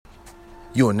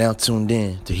You are now tuned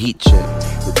in to Heat Check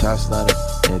with Ty Snyder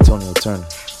and Antonio Turner,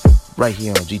 right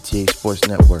here on GTA Sports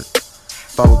Network.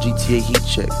 Follow GTA Heat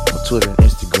Check on Twitter and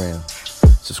Instagram.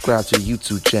 Subscribe to the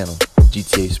YouTube channel,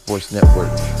 GTA Sports Network,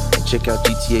 and check out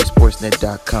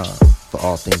GTASportsNet.com for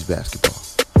all things basketball.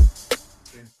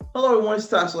 Hello everyone, it's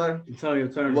Ty Snyder. Antonio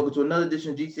Turner. Welcome to another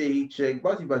edition of GTA Heat Check,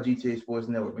 brought to you by GTA Sports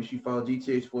Network. Make sure you follow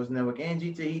GTA Sports Network and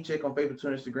GTA Heat Check on Facebook,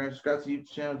 Twitter, Instagram. Subscribe to the YouTube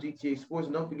channel, GTA Sports.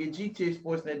 And don't forget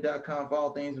GTASportsNet.com for all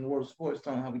things in the world of sports.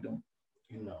 Tom, how we doing?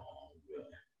 You know,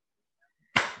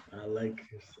 I like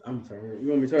this. I'm turning. You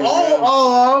want me to turn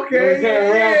okay.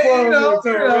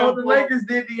 The The Lakers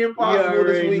did the impossible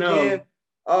this weekend. Know.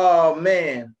 Oh,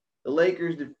 man. The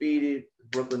Lakers defeated the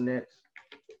Brooklyn Nets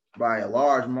by a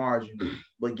large margin.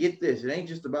 But get this, it ain't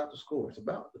just about the score. It's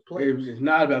about the players. It's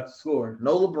not about the score.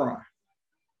 No LeBron.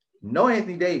 No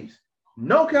Anthony Davis.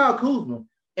 No Kyle Kuzma.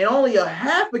 And only a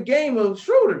half a game of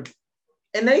Schroeder.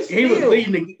 And they still...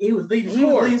 He was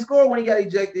leading score when he got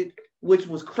ejected, which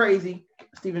was crazy.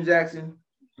 Steven Jackson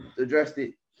addressed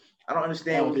it. I don't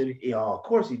understand. Did he? Yeah, of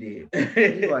course he did.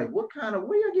 He's like, where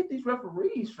y'all get these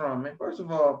referees from, man? First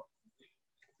of all,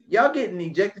 y'all getting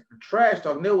ejected for trash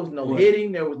talking. There was no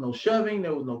hitting, there was no shoving,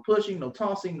 there was no pushing, no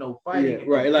tossing, no fighting. Yeah,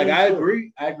 right. Like I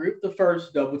agree with the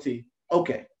first double T.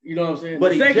 Okay. You know what I'm saying?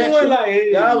 But the second one,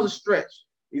 that was a stretch.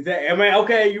 Exactly. I mean,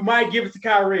 okay, you might give it to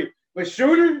Kyrie, but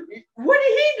Schroeder, what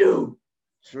did he do?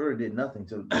 Schroeder did nothing.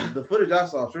 So the footage I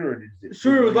saw, Schroeder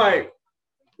was like,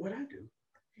 what'd I do?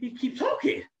 He keeps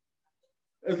talking.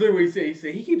 That's literally what he said. He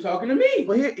said, he keeps talking to me.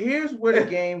 But here's where the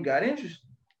game got interesting.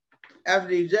 After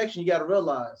the ejection, you got to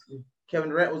realize Kevin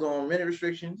Durant was on minute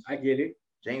restrictions. I get it.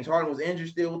 James Harden was injured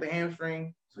still with the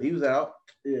hamstring, so he was out.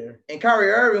 Yeah. And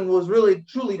Kyrie Irving was really,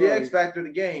 truly the X factor of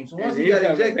the game. So once he got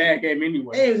ejected, a bad game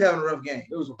anyway. And he was having a rough game.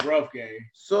 It was a rough game.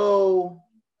 So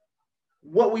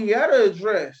what we got to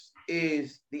address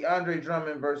is the Andre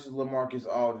Drummond versus LaMarcus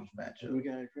Aldridge matchup. We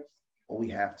got to address. Oh, we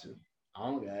have to. I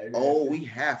don't got it. Oh, we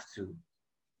have to.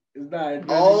 It's not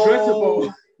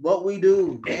addressable. What we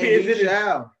do.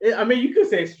 I mean, you could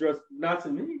say stress, not to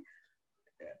me.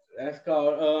 That's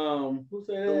called who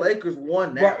said the that? Lakers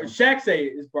won that. Shaq say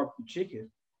it's barbecue chicken.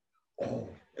 Oh.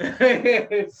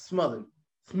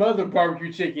 Smothered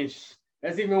barbecue chicken.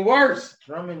 That's even worse.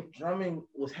 Drummond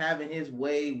was having his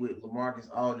way with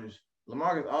LaMarcus Aldridge.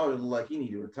 LaMarcus Aldridge looked like he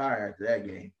needed to retire after that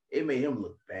game. It made him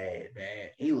look bad.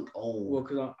 He looked old. Well,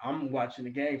 because I'm watching the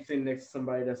game, sitting next to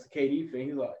somebody that's a KD fan.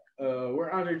 He's like, where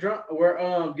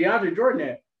DeAndre Jordan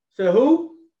at? So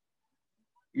who?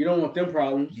 You don't want them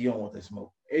problems. You don't want that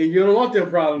smoke. And you don't want them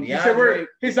problems.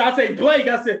 He said, I say Blake.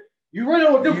 I said, you really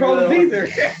don't want them problems either.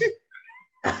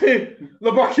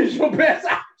 LeBron your best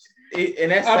option.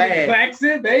 And that's sad.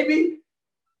 Claxton, baby.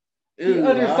 He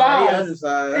undersized.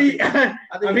 He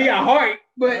a heart,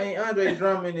 but Andre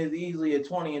Drummond is easily a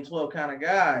 20 and 12 kind of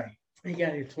guy. He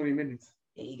got it in 20 minutes.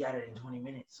 He got it in 20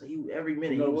 minutes. So every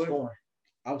minute he was scoring.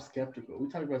 I was skeptical. We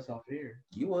talked about this off air.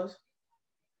 You was.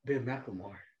 Ben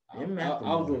McLemore. I a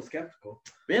was little skeptical.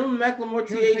 Ben McLemore,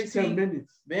 THT. 7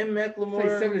 minutes. Ben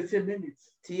McLemore. 7 to 10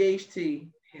 minutes. THT. He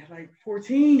had like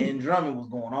 14. And Drummond was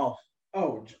going off.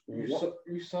 Oh, you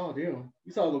saw them.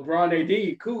 You saw LeBron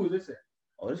AD. Cool. Listen.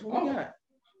 Oh, this is what we got.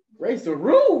 Raise the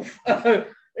roof. They said,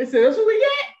 that's what we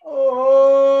got.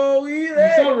 Oh, we there.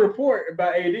 You saw the report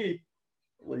about AD.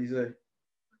 What did he say?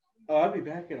 Oh, I'll be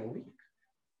back in a week.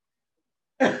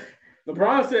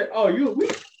 LeBron said, oh, you a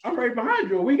week? I'm right behind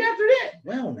you a week after that.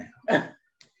 Well, now.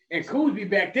 And Kuz be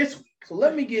back this week. So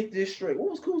let me get this straight.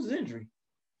 What was Kuz's injury?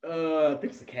 I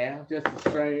think it's a calf. Just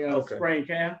a sprained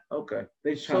calf. Okay.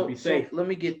 They just trying to be safe. So let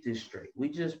me get this straight. We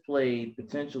just played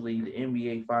potentially the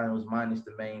NBA Finals minus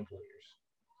the main players.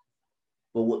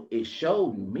 But what it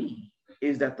showed me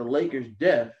is that the Lakers'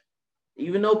 depth,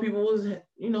 even though people was,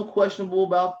 questionable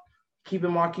about keeping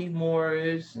Markieff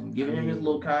Morris and giving him his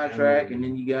little contract, and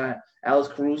then you got Alex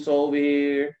Caruso over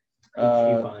here. He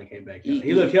finally came back.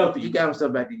 He looked healthy. He got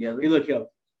himself back together. He looked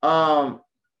healthy.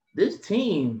 This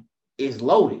team is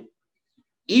loaded,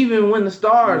 even when the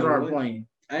stars aren't playing.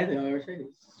 I think I already said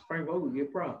it. Frank Vogel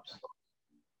get props.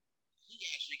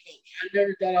 I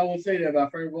never thought I would say that about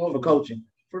Frank Vogel.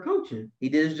 For coaching. He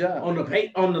did his job. On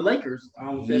the Lakers.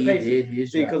 He did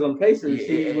his job. Because on the Pacers,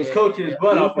 he was coaching his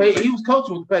butt off. He was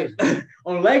coaching with the Pacers.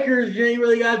 On the Lakers, you ain't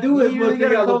really got to do it. You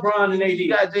got LeBron and AD. You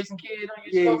got Jason Kidd on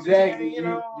your team. Exactly.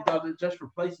 You thought it just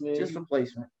replacement. Just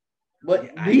replacement.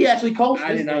 But he actually coached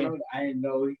this game. I didn't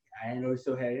know he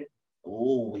still had it.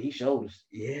 Oh, he showed us.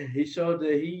 Yeah, he showed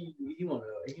that he wanted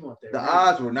that. The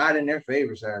odds were not in their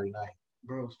favor Saturday night.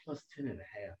 Bro, it was plus 10.5.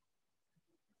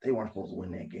 They weren't supposed to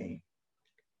win that game.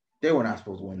 They were not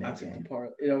supposed to win that game.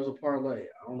 It was a parlay.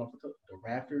 I don't know if I took the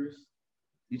Raptors.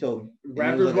 You told me.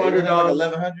 Raptors were underdogs.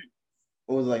 Like 1,100,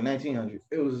 or was it like 1,900?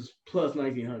 It was plus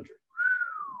 1,900.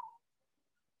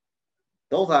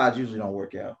 Those odds usually don't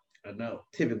work out. I know.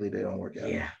 Typically, they don't work out.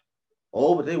 Yeah.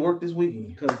 Oh, but they worked this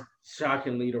weekend. Because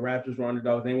shockingly, the Raptors were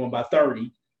underdogs. They won by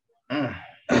 30.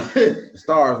 The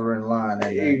stars were in line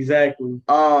that day. Exactly.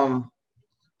 I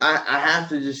have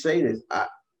to just say this.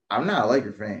 I'm not a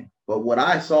Laker fan, but what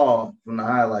I saw from the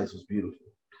highlights was beautiful.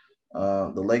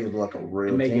 The Lakers look like a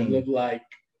real make team. It look like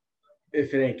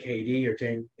if it ain't KD or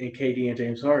KD and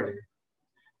James Harden,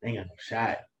 they ain't got no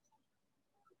shot.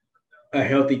 A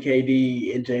healthy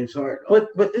KD and James Harden.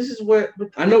 But this is where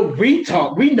I know we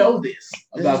know this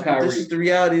about Kyrie. This is the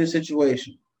reality of the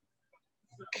situation.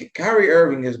 Kyrie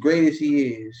Irving, as great as he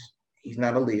is, he's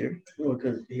not a leader. Well,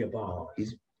 because he's a ball.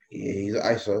 He's an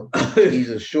ISO. He's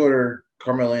a shorter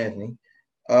Carmelo Anthony,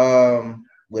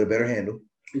 with a better handle.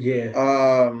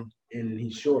 Yeah. And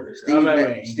he's shorter.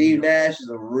 Steve Nash is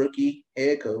a rookie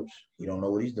head coach. He don't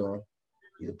know what he's doing.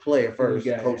 He's a player first,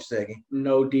 coach second.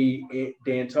 No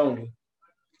D'Antoni.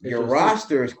 Your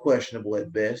roster is questionable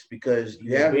at best because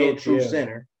you have no true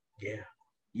center. Yeah.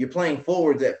 You're playing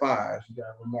forwards at 5. You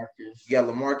got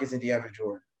LaMarcus and DeAndre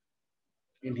Jordan.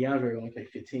 And DeAndre only played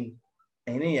 15.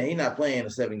 And he's not playing a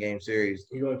 7-game series.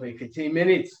 He only played 15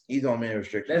 minutes. He's on minute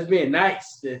restrictions. That's being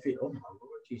nice. Oh, my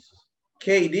Lord, Jesus.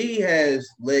 KD has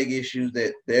leg issues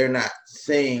that they're not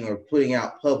saying or putting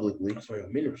out publicly. That's why he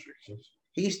got minute restrictions.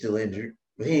 He's still injured,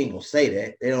 but he ain't going to say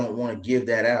that. They don't want to give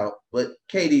that out. But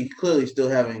KD clearly still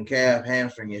having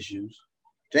hamstring issues.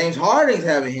 James Harden's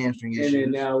having hamstring issues. And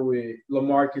then now with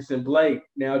LaMarcus and Blake,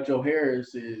 now Joe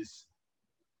Harris is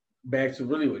back to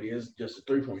really what he is, just a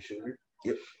 3-point shooter.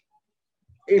 Yep.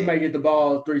 He might get the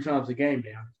ball 3 times a game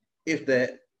now. If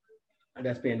that. And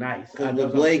that's being nice.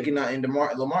 With Blake and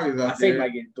LaMarcus out there, he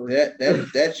might get 3.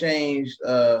 That changed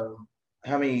how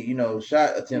many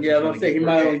shot attempts. Yeah, I'm saying he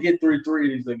might only get 3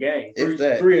 threes a game. If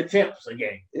that. 3 attempts a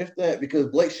game. If that, because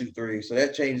Blake shoot 3, so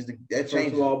that changes. First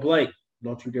of all, Blake,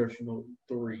 don't you dare shoot no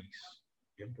 3s.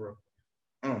 Yeah, bro.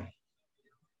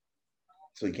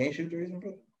 So he can't shoot 3s,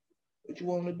 bro? What you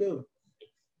want him to do?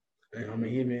 I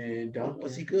mean, he been done.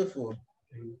 What's he good for?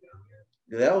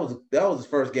 That was his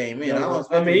first game in.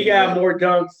 He got more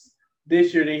dunks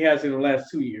this year than he has in the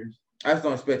last 2 years. I just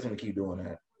don't expect him to keep doing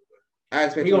that. I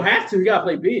expect he gonna have to. He gotta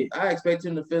play big. I expect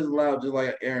him to fizzle out just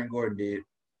like Aaron Gordon did.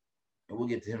 And we'll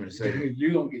get to him in a second.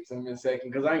 You gonna get to him in a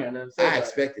second because I ain't got nothing to say. I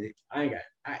expected it.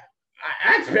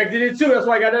 I expected it too. That's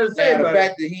why I got nothing to say. The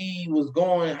fact that he was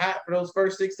going hot for those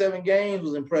first 6-7 games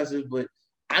was impressive, but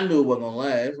I knew it wasn't gonna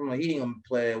last. I'm like, he ain't gonna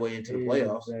play that way into the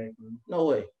playoffs. Exactly. No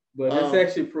way. But this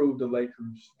actually proved the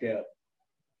Lakers depth.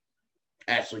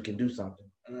 Actually can do something.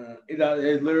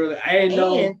 It literally, I didn't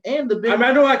know. And the big,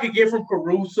 I know I could get from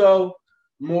Caruso,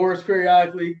 Morris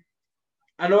periodically.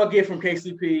 I know I get from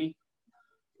KCP.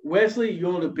 Wesley, you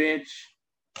on the bench.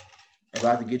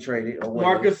 About to get traded.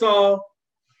 Marcus Gasol,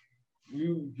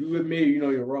 you admit you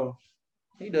know your role.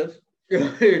 He does. He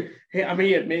didn't want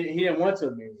to admit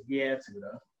it. He had to,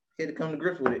 though. He had to come to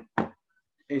grips with it.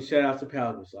 And shout out to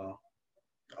Pau Gasol.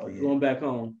 Oh, yeah. Going back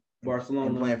home. Barcelona.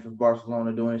 And playing for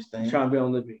Barcelona, doing his thing. Trying to be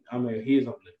on the team. I mean, he's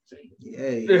on the team.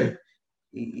 Yeah.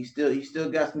 he still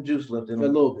got some juice left in him. A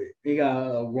little bit. He got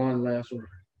a last run.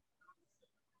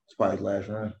 It's probably his last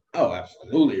run. Oh,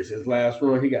 absolutely. It's his last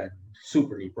run. He got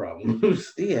super knee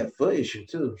problems. He had foot issue,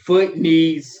 too. Foot,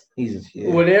 knees.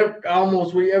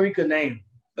 Whatever he could name.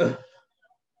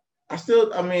 I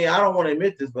don't want to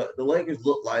admit this, but the Lakers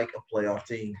look like a playoff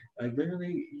team. Like,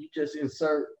 literally, you just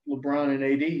insert LeBron and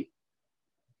AD.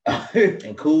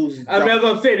 And Kuz. That's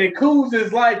what I'm saying. And Kuz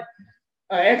is like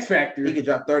an X factor. He could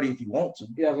drop 30 if he wants to.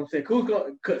 Yeah, that's what I'm saying.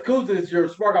 Kuz is your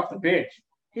spark off the bench.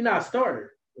 He's not a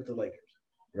starter with the Lakers.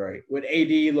 Right. With AD,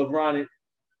 LeBron,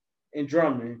 and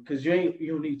Drummond. Because you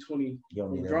don't need 20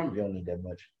 Drummond. You don't need that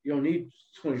much. You don't need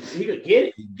 20. He could get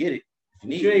it. He can get it.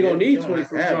 You ain't going to need 20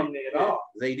 from Drummond at all.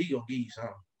 AD going to give you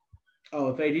something. Oh,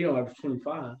 if AD don't have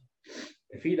 25.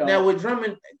 If he don't. Now, with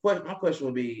Drummond, my question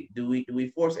would be, do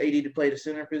we force AD to play the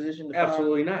center position?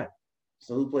 Absolutely not.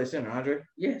 So who plays center? Andre?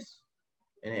 Yes.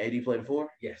 And then AD play the 4?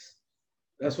 Yes.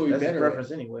 That's what we better. That's his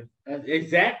preference anyway.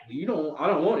 Exactly. I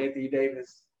don't want Anthony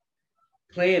Davis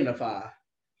playing the 5.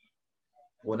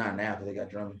 Well, not now because they got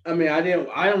Drummond. I mean, I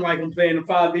don't like him playing the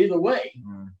 5 either way.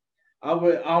 Mm. I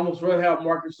would almost rather have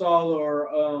Marcus Gasol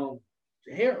or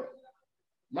Harold.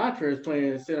 Montrez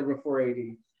playing center before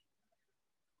AD.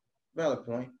 Valid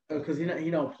point. Because he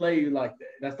don't play like that.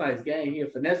 That's not his game. He a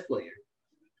finesse player.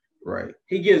 Right.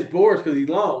 He gets boards because he's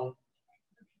long,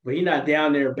 but he's not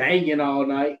down there banging all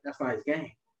night. That's not his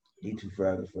game. He too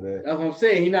fragile for that. That's what I'm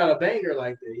saying. He's not a banger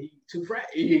like that. He too fragile.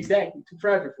 Exactly, too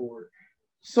fragile for it.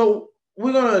 So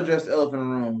we're gonna address the elephant in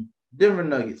the room. Denver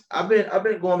Nuggets. I've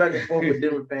been going back and forth with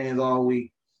Denver fans all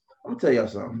week. I'm gonna tell y'all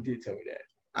something. You did tell me that.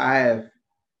 I have.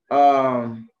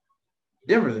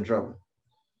 Denver's in trouble.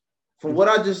 From what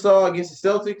I just saw against the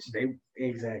Celtics,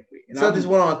 exactly. And Celtics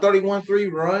went on a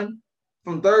 31-3 run.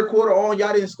 From third quarter on,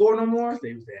 y'all didn't score no more.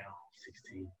 They was down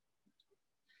 16.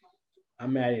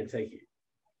 I'm mad I didn't take it.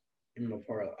 In my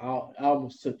part, I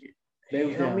almost took it. They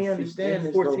was Help down me understand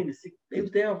this. 14 to 6. They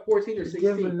was down 14 or 16.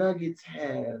 Denver Nuggets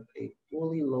have a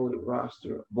fully loaded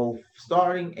roster, both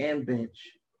starting and bench.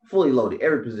 Fully loaded,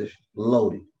 every position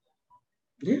loaded.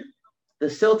 Yeah. The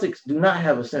Celtics do not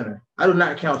have a center. I do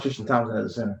not count Tristan Thompson as a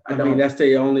center. I mean, that's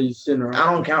the only center.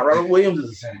 I don't count Robert Williams as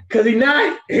a center. Because he's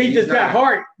not. He just got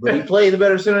heart. But he plays a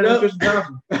better center than Tristan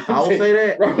Thompson. I will say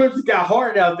that. Robert just got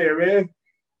heart out there, man.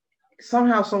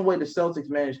 Somehow, some way, the Celtics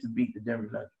managed to beat the Denver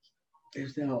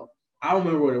Nuggets. I don't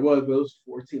remember what it was, but it was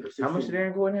 14 or 16. How much did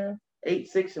Aaron Gordon have? 8,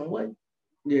 6, and what?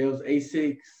 Yeah, it was 8,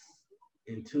 6,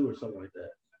 and 2 or something like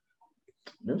that.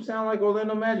 Them sound like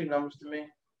Orlando Magic numbers to me.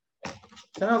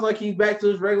 Sounds like he's back to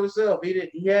his regular self.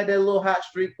 He had that little hot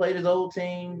streak, played his old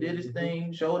team, did his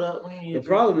thing, showed up when he needed. The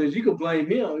problem is you can blame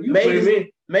him. You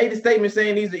made the statement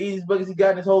saying these are the easiest buckets he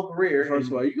got in his whole career. First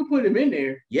of all, you can put him in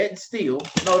there. Yet and still.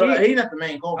 No, he's not the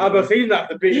main goal. He's not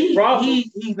the biggest problem.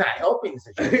 He's not helping the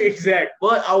situation. Exactly.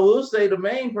 But I will say the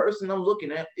main person I'm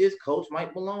looking at is Coach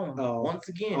Mike Malone. Once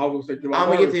again. I'm going to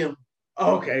get to him.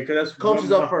 Okay, because that's Coach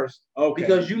is up first. Okay.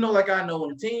 Because like I know, when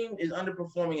the team is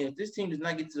underperforming, and if this team does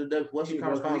not get to the Western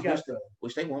Conference Finals,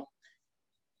 which they won't,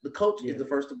 the coach is the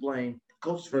first to blame. The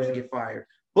coach is first to get fired.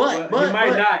 But he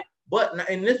might not. But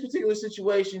in this particular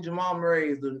situation, Jamal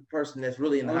Murray is the person that's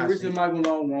really in the hot seat. The reason Mike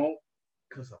Malone won't,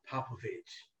 because of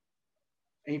Popovich.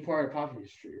 And he part of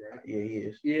Popovich tree, right? Yeah, he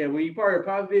is. Yeah, when you part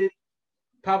of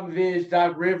Popovich,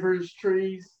 Doc Rivers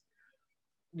trees,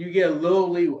 you get a little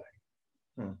leeway.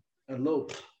 A little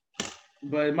bit.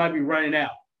 But it might be running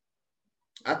out.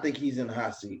 I think he's in the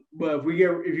hot seat. But if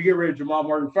you get rid of Jamal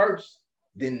Murray first,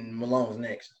 then Malone's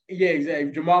next. Yeah,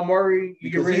 exactly. Jamal Murray, you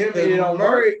get rid of him.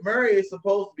 Murray is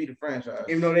supposed to be the franchise.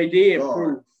 Even though they did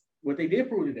prove what they did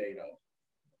prove today, though,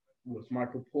 was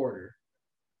Michael Porter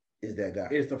is that guy.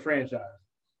 Is the franchise.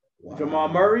 Wow. Jamal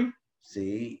Murray.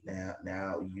 See,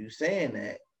 now you saying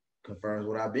that confirms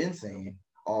what I've been saying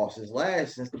all since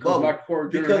the bubble.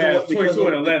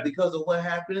 Because of what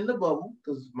happened in the bubble.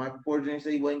 Because Michael Porter Jr.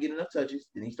 said he wasn't getting enough touches.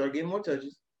 Then he started getting more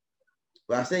touches.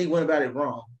 But I say he went about it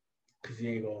wrong. Because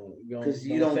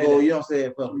you don't say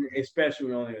it publicly.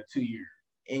 Especially only a 2 year.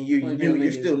 And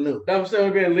you're still new. That was still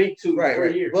been leaked to for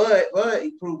a year. But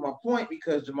he proved my point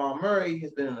because Jamal Murray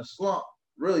has been in a slump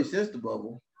really since the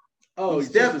bubble. Oh,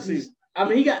 he's definitely. I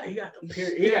mean, he got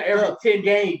every 10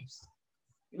 games.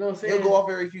 You know what I'm saying? He'll go off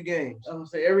every few games. I'm gonna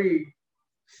say every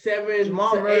 7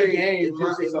 Jamal to Murray 8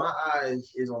 games. In my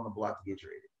eyes, is on the block to get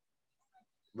traded.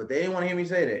 But they didn't want to hear me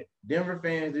say that. Denver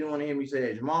fans didn't want to hear me say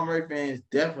that. Jamal Murray fans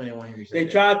definitely didn't want to hear me say that.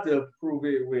 They tried to prove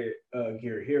it with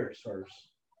Gary Harris first.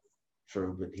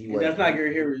 True, but he wasn't. That's not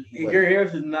Gary Harris. Gary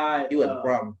Harris is not. He wasn't the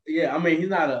problem. Yeah, I mean, he's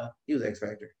not a. He was X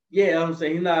Factor. Yeah, I'm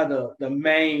saying he's not the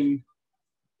main.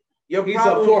 He's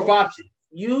a fourth option.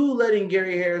 You letting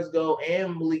Gary Harris go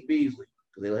and Malik Beasley,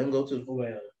 because they let him go too.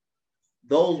 Well,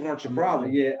 those weren't your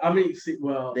problem. Yeah, I mean,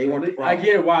 they weren't the problem. I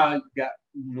get why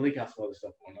Malik has some other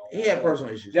stuff going on. He had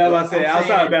personal issues. Yeah, I said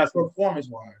outside of basketball,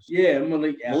 performance-wise. Yeah,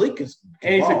 Malik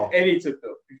can ball. He took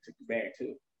the bag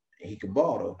too. He could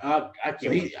ball though. I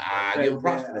give him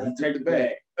props for that. He took the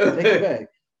bag. Take the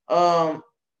bag.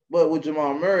 But with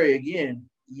Jamal Murray again,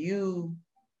 you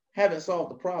haven't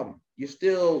solved the problem. You're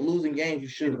still losing games you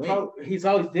should win. He's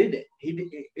always did that.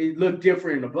 It looked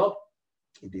different in the bubble.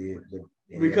 He did.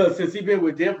 Because since he's been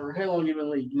with Denver, how long you been in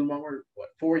the league? What,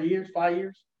 4 years, 5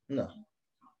 years? No.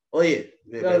 Oh, yeah.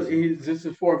 This is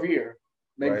his 4th year,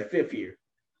 maybe 5th year.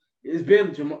 It's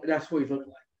been Jamal. That's what he's looked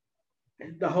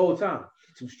like the whole time.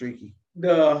 Too streaky.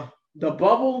 The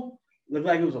bubble looked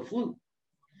like it was a fluke.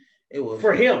 It was.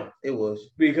 For him. It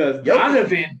was. Because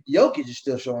Donovan. Jokic is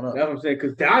still showing up. That's what I'm saying.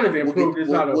 Because Donovan proved it's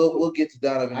not a fluke. We'll get to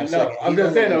Donovan in a second. I'm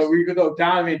just saying, though, we could go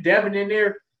Donovan Devin in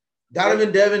there.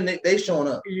 Donovan Devin, they showing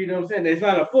up. You know what I'm saying? It's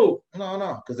not a fluke.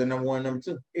 No, because they're number 1 and number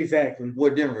 2. Exactly.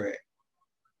 Where Denver at?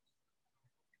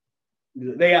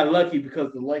 They got lucky because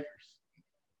of the Lakers.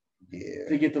 Yeah.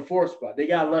 To get the 4th spot. They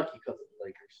got lucky because of the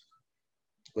Lakers.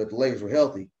 But the Lakers were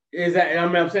healthy. Exactly. I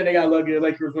mean, I'm saying they got lucky. The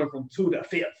Lakers went from 2 to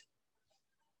 5th.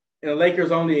 And the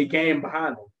Lakers only a game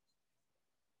behind them.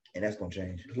 And that's going to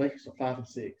change. The Lakers are 5 and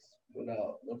 6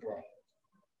 without LeBron.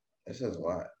 That says a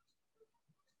lot.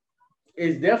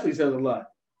 It definitely says a lot.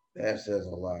 That says a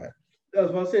lot.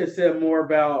 That's what I said. It said more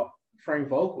about Frank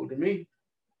Vogel to me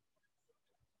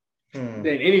than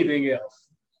anything else.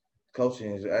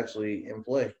 Coaching is actually in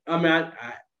play. I mean,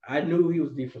 I knew he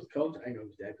was defensive coach. I know he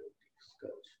was that good defensive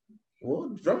coach. Well,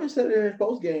 Drummond said in his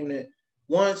post game that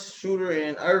once Shooter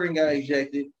and Irving got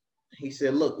ejected, he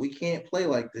said, "Look, we can't play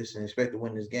like this and expect to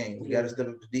win this game. We got to step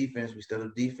up the defense. We stepped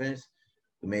up defense.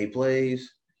 We made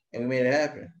plays, and we made it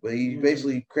happen." But he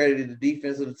basically credited the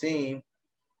defense of the team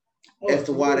as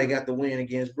to why they got the win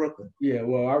against Brooklyn. Yeah,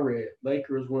 well, I read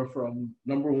Lakers were from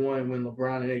number 1 when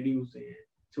LeBron and AD was in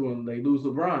to when they lose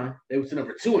LeBron, they was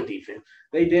number 2 in defense.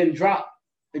 They didn't drop.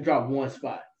 They dropped one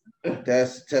spot.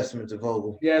 That's a testament to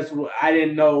Vogel. Yes, I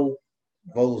didn't know.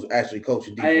 Vogel's actually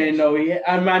coaching defense. I didn't know he had,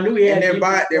 I knew he had. And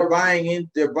they're buying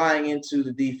into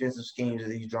the defensive schemes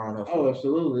that he's drawn up. Oh,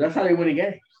 absolutely. That's how they win the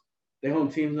games. They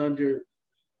hold teams under.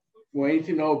 Well, any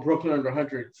team that hold Brooklyn under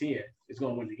 110 is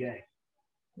going to win the game.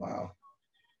 Wow.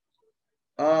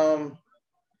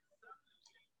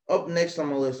 Up next on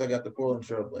my list, I got the Portland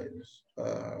Trailblazers.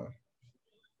 I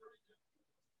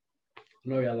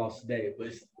know y'all lost today,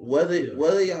 but whether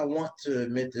y'all want to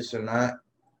admit this or not,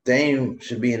 Dame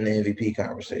should be in the MVP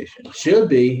conversation. Should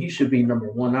be. He should be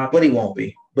number 1 option. But he won't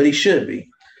be. But he should be.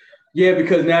 Yeah,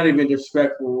 because now they've been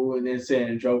disrespectful and then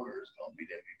saying Joker is going to be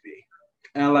the MVP.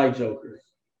 And I like Joker.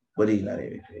 But he's not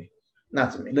MVP.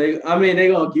 Not to me. They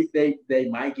gonna get they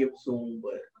might give it to him,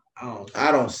 but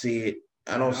I don't see it.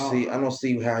 I don't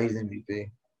see how he's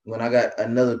MVP. When I got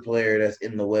another player that's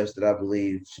in the West that I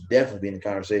believe should definitely be in the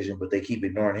conversation, but they keep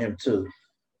ignoring him too.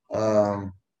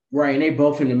 Right, and they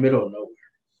both in the middle of nowhere.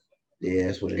 Yeah,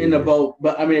 that's what it is. In the boat,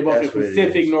 but I mean they both in the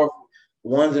Pacific North.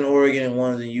 One's in Oregon and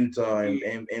one's in Utah,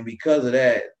 and because of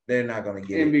that, they're not going to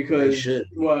get and it. Because they should.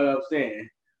 What I'm saying,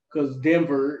 because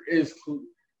Denver is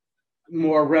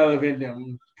more relevant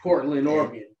than Portland,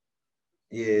 Oregon.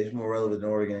 Yeah, it's more relevant than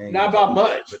Oregon. Not about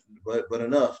much, but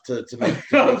enough to make.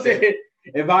 You know what I'm saying?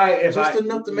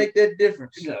 Enough to make that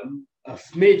difference. A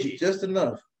smidgy. Just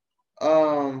enough. I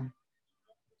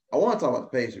want to talk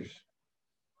about the Pacers,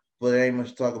 but there ain't much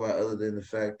to talk about other than the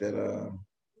fact that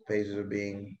Pacers are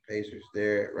being Pacers.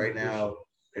 They're right now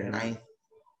they're 9th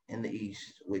in the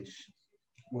East, which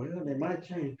they might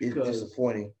change is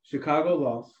disappointing. Chicago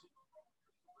lost.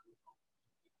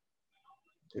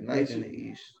 They're 9th in the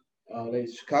East.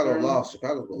 Chicago lost.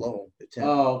 Chicago's below them. They're 10th.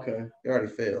 Oh, okay. They already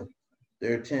failed.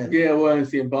 They're 10th. Yeah, well, I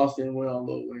see Boston went on a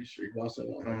little winning streak. Boston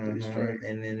won straight.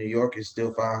 And then New York is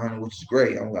still 500, which is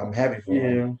great. I'm happy for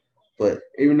them. But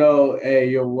even though,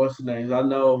 what's the names? I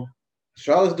know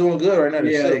Charlotte's doing good right now.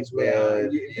 They're 6th,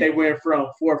 but they went from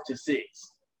 4th to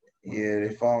 6th. Yeah,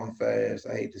 they're falling fast.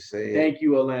 I hate to say it. Thank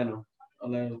you, Atlanta.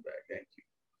 Atlanta's back. Thank you.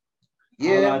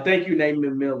 Yeah. Thank you, Nate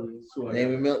McMillan. Nate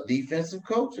McMillan, defensive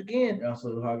coach again. That's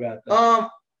what I got that.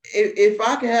 If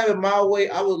I could have it my way,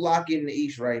 I would lock in the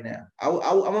East right now.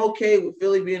 I'm okay with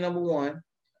Philly being number 1,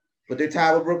 but they're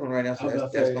tied with Brooklyn right now, so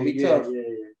that's gonna be tough. Yeah.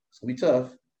 It's gonna be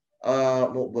tough.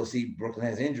 But see, Brooklyn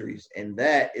has injuries, and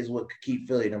that is what could keep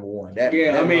Philly number 1.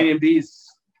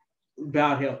 Embiid's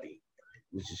about healthy,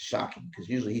 which is shocking because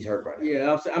usually he's hurt right now.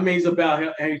 Yeah, he's about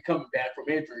healthy. He's coming back from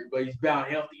injury, but he's about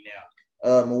healthy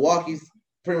now. Milwaukee's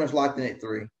pretty much locked in at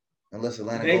 3, unless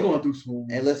Atlanta. They're going through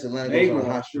smooth. Unless Atlanta goes on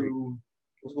a hot streak.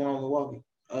 What's going on in Milwaukee?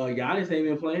 Giannis ain't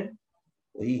been playing.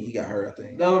 Well, he got hurt, I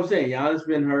think. No, I'm saying Giannis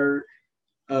been hurt.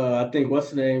 I think what's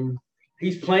the name?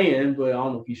 He's playing, but I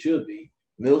don't know if he should be.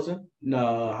 Middleton?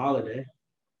 No, Holiday.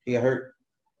 He got hurt.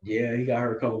 Yeah, he got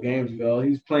hurt a couple games ago.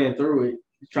 He's playing through it.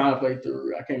 He's trying to play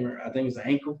through it. I can't remember. I think it's an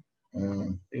ankle. I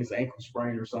think it's an ankle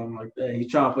sprain or something like that. He's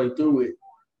trying to play through it,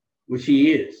 which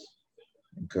he is.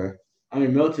 Okay. I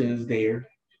mean, Milton is there.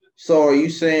 So are you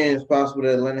saying it's possible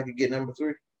that Atlanta could get number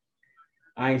 3?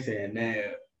 I ain't saying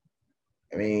that.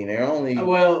 I mean, they're only.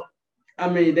 Well, I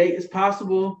mean, it's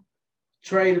possible.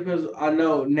 Trade, because I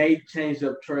know Nate changed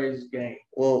up Trey's game.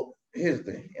 Well, here's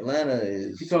the thing. Atlanta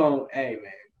is. He told him, hey,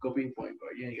 man, go be point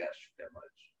guard. You ain't got to shoot that much.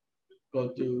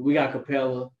 Go through. We got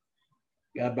Capella.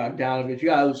 You got Bogdanovich. You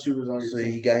got other shooters on your team. So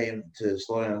team. he got him to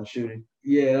slow down shooting?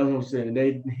 Yeah, that's what I'm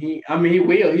saying. He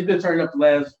will. He's been turning up the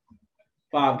last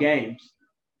 5 games.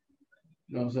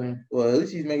 You know what I'm saying? Well, at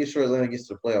least he's making sure Atlanta gets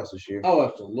to the playoffs this year. Oh,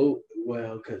 absolutely.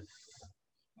 Well, because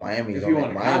Miami's on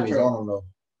him, though.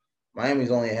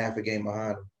 Miami's only a half a game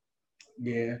behind him.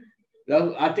 Yeah.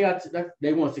 I think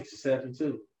they won 6 or 7,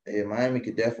 too. Yeah, Miami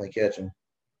could definitely catch him.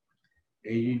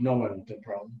 And you know what the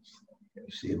problems.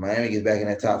 See, if Miami gets back in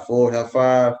that top 4, top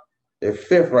 5, they're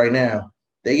 5th right now.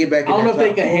 They get back in I don't know if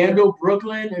they can 4. handle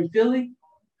Brooklyn and Philly.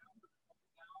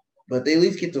 But they at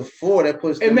least get to 4. That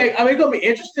puts them. It's gonna be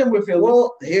interesting with Philly.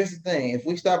 Well, here's the thing: if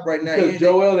we stop right now, because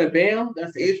Joel and Bam,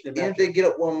 that's if they get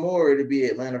up one more, it'd be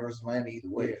Atlanta versus Miami either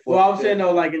way. Yeah. Well, I'm saying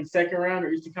though, like in the second round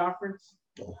or Eastern Conference.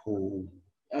 Oh,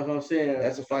 that's what I'm saying.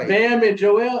 That's a fight. Bam and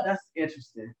Joel, that's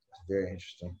interesting. That's very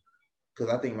interesting.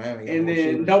 Because I think Miami. And then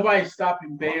shooters. Nobody's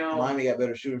stopping Bam. Miami got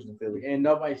better shooters than Philly. And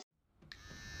nobody's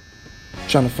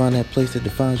trying to find that place that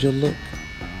defines your look.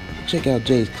 Check out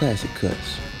Jay's Classic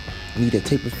Cuts. Need a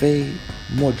taper fade,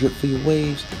 more drip for your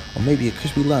waves, or maybe a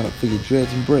crispy lineup for your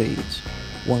dreads and braids?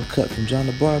 One cut from John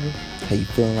the Barber, how you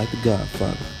feeling like the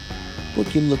Godfather?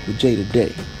 Book your look with Jay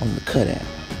today on the Cut app.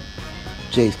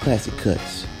 Jay's Classic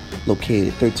Cuts, located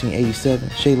at 1387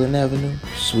 Shaylin Avenue,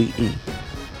 Suite E.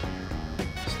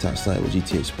 It's Ty Slider with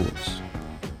GTA Sports.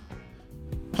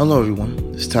 Hello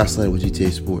everyone, it's Ty Slider with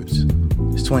GTA Sports.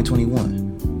 It's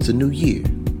 2021. It's a new year.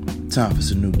 Time for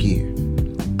some new gear.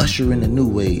 Usher in the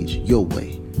new age your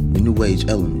way with New Age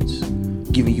Elements,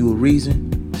 giving you a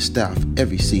reason to style for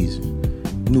every season.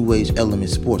 New Age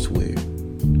Elements Sportswear.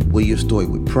 Wear your story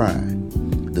with pride.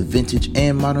 The vintage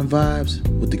and modern vibes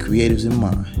with the creatives in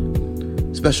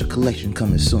mind. Special collection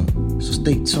coming soon, so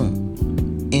stay tuned.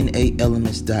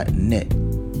 NAElements.net.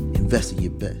 Invest in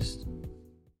your best.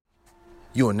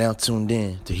 You are now tuned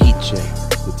in to Heat Check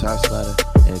with Ty Slider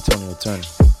and Antonio Turner,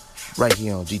 right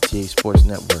here on GTA Sports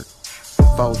Network.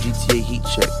 Follow GTA Heat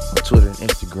Check on Twitter and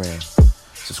Instagram.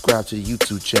 Subscribe to the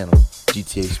YouTube channel,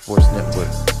 GTA Sports Network,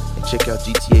 and check out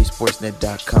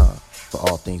GTASportsNet.com for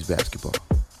all things basketball.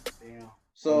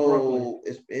 So,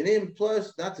 and then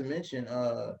plus, not to mention,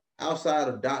 outside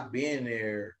of Doc being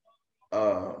there,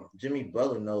 Jimmy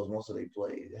Butler knows most of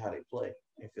how they play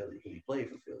in Philly. He played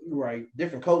for Philly. Right.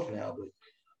 Different coach now,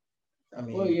 but I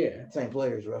mean, same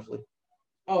players roughly.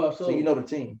 Oh, absolutely. So you know the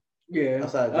team. Yeah,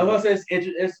 I was gonna say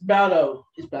it's about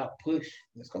a push.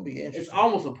 It's gonna be interesting. It's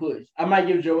almost a push. I might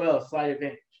give Joel a slight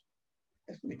advantage.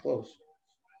 It's gonna be close.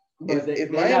 If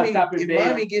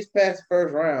Miami gets past the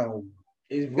first round,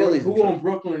 who on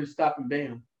Brooklyn is stopping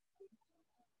Bam?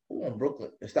 Who on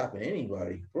Brooklyn is stopping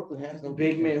anybody? Brooklyn has no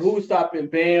big man. Who's stopping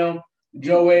Bam?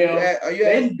 Joel.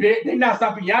 They're not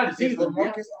stopping Giannis either.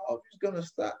 Marcus Aldridge gonna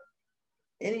stop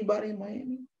anybody in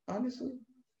Miami? Honestly.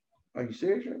 Are you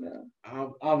serious right now?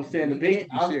 I'm saying I'm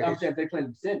saying if they play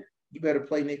the center. You better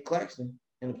play Nick Claxton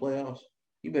in the playoffs.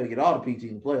 You better get all the PT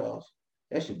in the playoffs.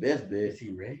 That's your best bet. Is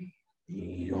he ready?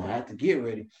 You don't have to get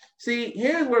ready. See,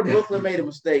 here's where Brooklyn made a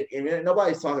mistake, and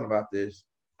nobody's talking about this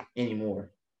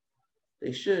anymore.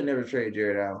 They should have never traded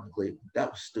Jared Allen to Cleveland.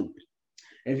 That was stupid.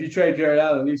 If you trade Jared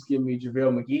Allen, at least give me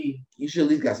JaVale McGee. You should at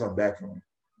least got something back from him.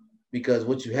 Because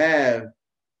what you have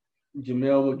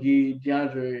Jamel McGee,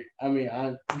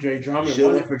 Dre Drummond.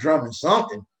 Should have for Drummond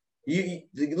something. And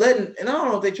I don't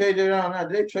know if they traded it or not.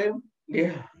 Did they trade him?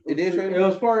 Yeah, they did trade him. It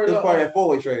was part of that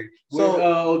 4-way trade. So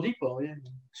Oladipo, yeah,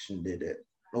 shouldn't did that.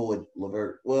 Oh, with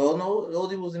LeVert. Well, no,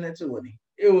 Oladipo was in there too, wasn't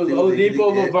he? It was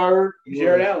Oladipo, LeVert,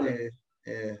 Jared Allen.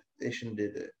 Yeah, they shouldn't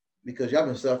did that because y'all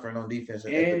been suffering on defense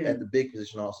at the big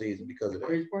position all season because of that.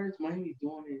 Crazy part is Miami's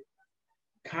doing it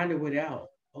kind of without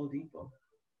Oladipo.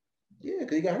 Yeah,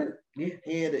 because he got hurt. Yeah.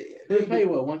 He had he played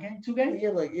what, 1 game, 2 games? Yeah,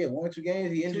 1 or 2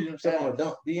 games. He injured himself on a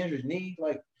dunk. He injured his knee.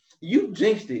 Like, you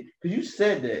jinxed it because you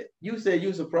said that. You said you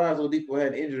were surprised Oladipo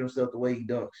hadn't injured himself the way he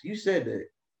dunks. You said that.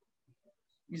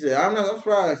 You said, I'm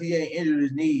surprised he ain't injured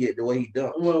his knee yet the way he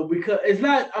dunks. Well, because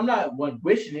I'm not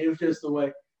wishing it. It was just the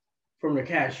way, from the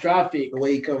catastrophic. The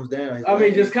way he comes down.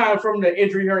 Just kind of from the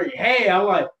injury hurt he had. I'm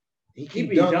like, he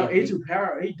dunking. He's too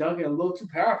powerful. He dunking a little too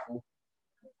powerful.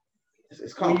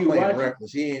 It's called playing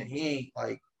reckless. He ain't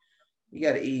like, you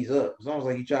got to ease up. It's almost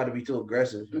like he tried to be too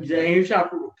aggressive. Yeah, he tried to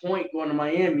prove a point going to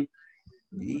Miami.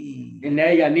 And now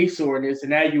you got knee soreness,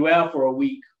 and now you out for a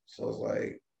week. So it's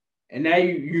like, and now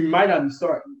you might not be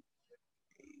starting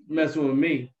messing with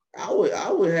me. I would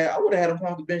have had him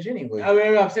off the bench anyway.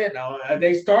 I'm saying no,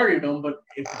 they started him, but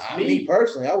if it's me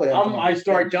personally, I would have. I might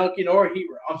start Duncan or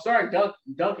Hero. I'm starting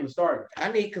Duncan starting.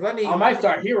 I might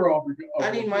start Hero over.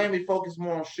 I need Miami to focus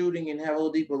more on shooting and have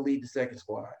Oladipo lead the second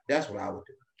squad. That's what I would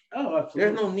do. Oh, absolutely.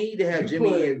 There's no need to have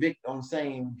Jimmy and Vic on the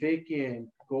same. Vic and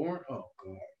Goran. Oh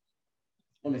God.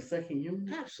 On the second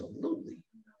unit. Absolutely.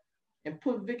 And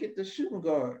put Vic at the shooting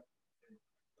guard.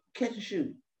 Catch and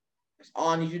shoot. That's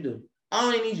all I need you to do. I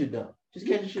don't even need you to dunk. Just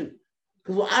catch and shoot.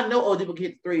 Because I know Oladipo can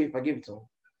hit 3 if I give it to him.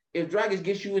 If Dragic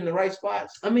gets you in the right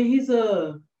spots. He's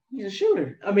a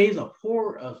shooter. He's a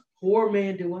poor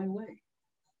man Dwayne Wade.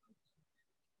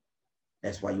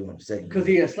 That's why you want the second. Because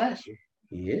he's a slasher.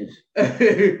 He is.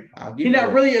 He's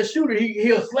not really a shooter.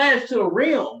 He'll slash to the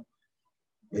rim.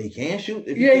 But he can shoot.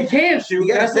 He can shoot.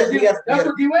 That's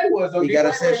what D-Wade was. He got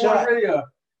a set shot.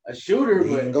 a shooter,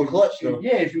 he but can go clutch though.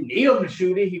 Yeah, if you need him to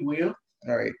shoot it, he will.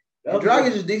 All right.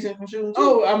 Dragic is decent from shooting.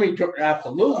 Oh, I mean,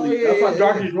 absolutely. That's why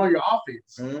Dragic is running your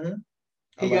offense. Mm-hmm.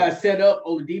 He got set up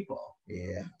Oladipo.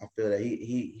 Yeah, I feel that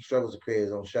he struggles to create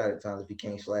his own shot at times if he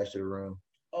can't slash to the rim.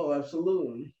 Oh,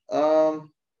 absolutely. I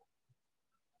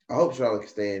hope Charlotte can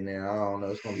stay in there. I don't know.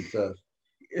 It's gonna be tough.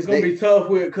 It's gonna be tough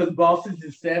because Boston's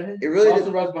in 7.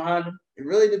 Boston runs behind them. It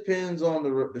really depends on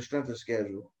the strength of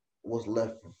schedule. What's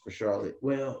left for Charlotte?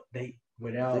 Well, it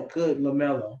could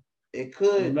LaMelo. It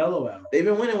could LaMelo out. They've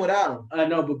been winning without him. I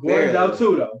know, but Gordon's out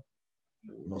too, though.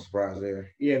 No surprise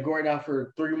there. Yeah, Gordon out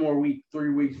for 3 weeks,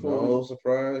 4 weeks. No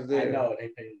surprise there. I know they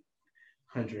paid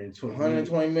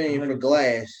 $120 million for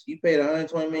Glass. You paid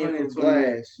 $120 million for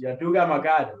Glass. Y'all do got my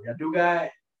guy though. Y'all do got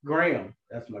Graham.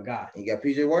 That's my guy. You got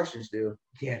PJ Washington still.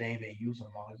 Yeah, they ain't been using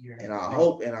him all year. And I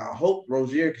hope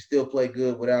Rozier can still play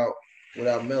good without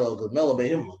Melo, because Melo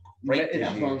made him look great.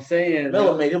 That's what I'm saying.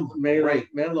 Melo made him look great.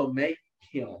 Melo make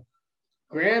him.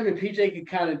 Graham and PJ can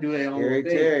kind of do their own thing.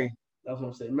 Terry. That's what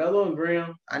I'm saying. Melo and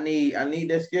Graham. I need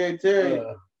that Scary Terry.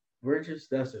 Bridges,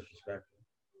 that's disrespectful.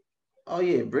 Oh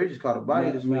yeah, Bridges caught a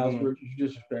body this weekend. Bridges,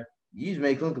 disrespectful. You just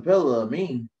made Clint Capella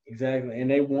mean. Exactly, and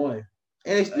they won.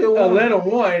 And they still won. Atlanta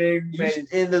won.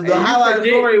 And the highlight of the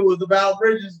story was about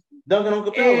Bridges dunking on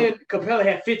Capella. And Capella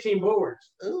had 15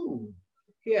 boards. Ooh.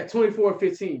 He had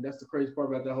 24-15. That's the crazy part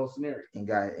about that whole scenario.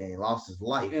 And lost his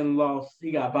life.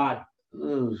 He got bodied.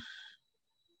 Ooh.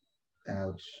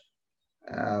 Ouch.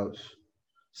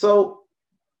 So,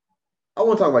 I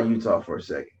want to talk about Utah for a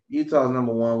second. Utah's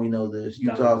number 1. We know this.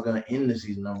 Utah's going to end the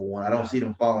season number 1. I don't see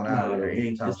them falling out of there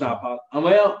anytime soon. It's not possible.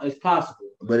 Well, it's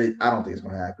possible. But I don't think it's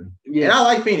going to happen. Yeah. And I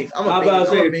like Phoenix. I'm a Phoenix fan. That's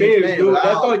the only thing they can do. I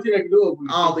don't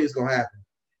think it's going to happen.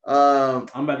 I'm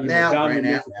about to get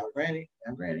granted,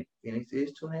 Phoenix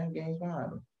is 2.5 games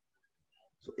behind them.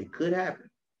 So it could happen.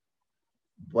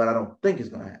 But I don't think it's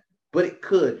going to happen. But it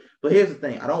could. But here's the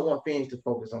thing. I don't want Phoenix to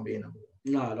focus on being number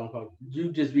 1. No, I don't focus.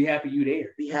 You just be happy you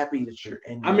there. Be happy that you're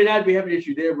in there. I mean, I'd be happy that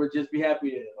you're there, but just be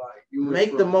happy that you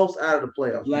make the most out of the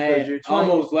playoffs. Because you're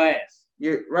almost last.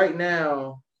 You're right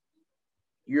now.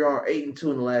 You're on 8-2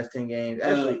 in the last 10 games.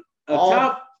 Actually, the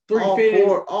top 4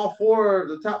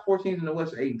 teams in the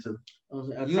West are 8-2.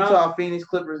 Utah, Phoenix,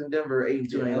 Clippers, and Denver are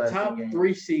 8-2 in the last 10 games. Top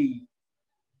 3 seed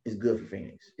is good for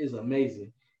Phoenix. Is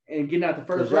amazing. And getting out the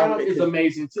first round is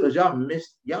amazing too. Because y'all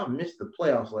missed the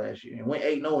playoffs last year and went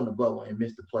 8-0 in the bubble and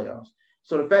missed the playoffs.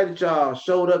 So the fact that y'all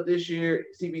showed up this year,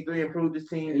 CP3 improved this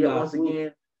team once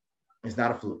again, it's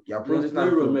not a fluke. Y'all proved it's not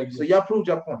a fluke. So y'all proved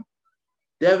your point.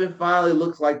 Devin finally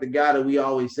looks like the guy that we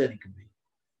always said he could be.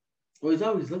 Well, he's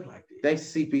always looked like this.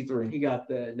 Thanks to CP3. He got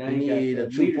that. Now he needed a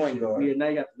true point guard. Yeah, now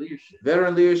he got the leadership.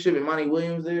 Veteran leadership and Monty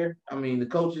Williams there. I mean, the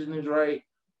coaching is right.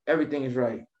 Everything is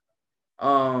right.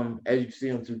 As you can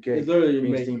see on 2K, it's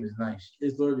literally team is nice.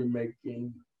 It's literally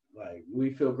making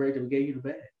we feel great that we gave you the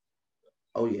bag.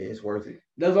 Oh yeah, it's worth it.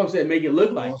 That's what I'm saying. Make it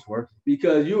look like it's worth it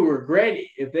because you regret it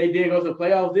if they didn't go to the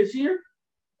playoffs this year.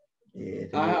 Yeah,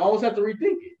 I almost have to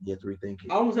rethink it. You have to rethink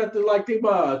it. I almost have to think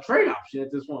about a trade option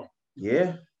at this point.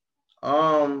 Yeah.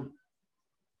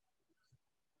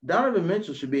 Donovan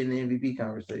Mitchell should be in the MVP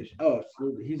conversation. Oh,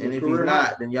 absolutely. And if he's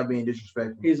not, then y'all being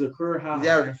disrespectful. He's a career high. He's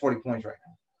averaging 40 points right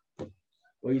now.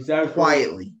 Well, he's averaging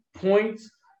quietly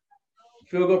points,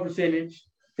 field goal percentage,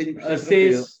 50%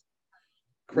 assists,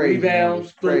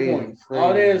 rebounds, 3 points. Crazy.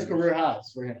 All that is career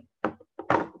highs for him.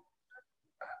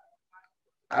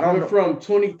 I don't know. From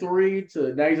 23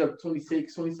 to now he's up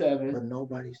 26, 27. But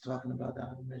nobody's talking about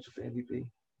Donovan Mitchell for MVP.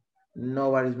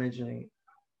 Nobody's mentioning it.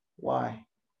 Why?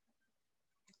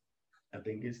 I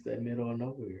think it's that middle of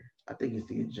nowhere. I think it's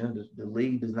the agenda. The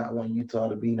league does not want Utah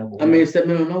to be number 1. I mean, it's that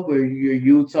middle of nowhere. Your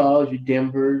Utahs, your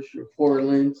Denvers, your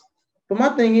Portlands. But my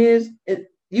thing is,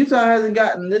 Utah hasn't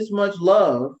gotten this much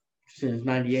love since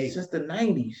 98. Since the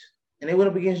 90s. And they went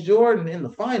up against Jordan in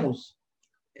the finals.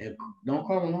 Don't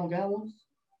Karl Malone got one?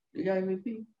 He got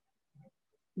MVP?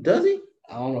 Does he?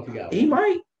 I don't know if he got one. He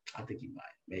might. I think he might.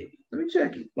 Maybe. Let me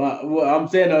check it. But I'm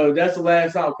saying, though, that's the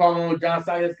last time. Karl Malone, John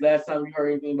Stockton, that's the last time we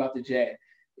heard anything about the Jazz.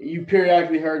 You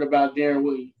periodically heard about Darren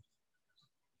Williams.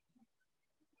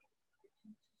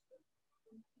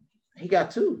 He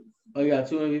got 2. Oh, he got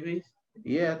 2 MVPs?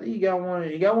 Yeah, I think he got one.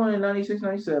 He got one in 96,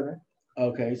 97.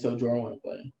 Okay, so Jordan wasn't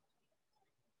playing.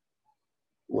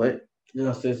 What?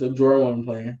 No, so Jordan wasn't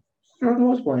playing. Jordan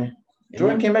was playing.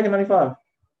 Jordan came back in 95.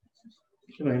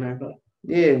 Came back in 95?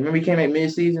 Yeah, remember he came back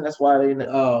mid-season? That's why they.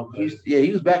 Okay.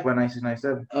 He was back by 96,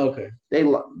 97. Okay.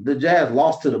 The Jazz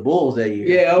lost to the Bulls that year.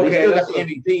 Yeah, okay. They still got the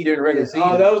MVP during the regular season.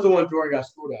 Oh, that was the one Jordan got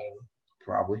screwed out of.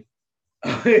 Probably.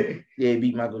 Yeah, he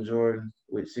beat Michael Jordan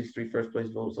with 63 first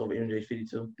place votes over MJ's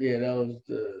 52. Yeah, that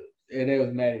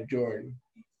was Magic Jordan.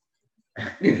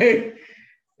 It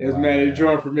was Magic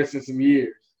Jordan for missing some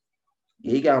years.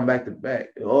 Yeah, he got him back to back.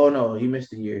 Oh no, he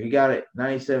missed a year. He got it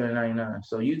 97 and 99.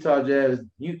 So Utah Jazz,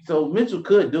 so Mitchell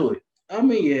could do it. I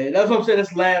mean, yeah, that's what I'm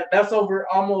saying. That's over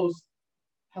almost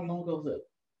how long ago was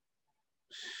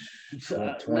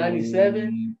it?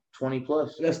 97? 20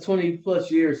 plus. That's 20 plus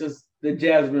years since the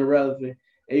Jazz have been relevant.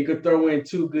 And you could throw in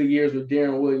 2 good years with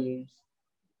Darren Williams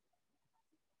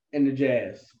and the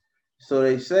Jazz. So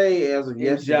they say as of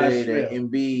yesterday that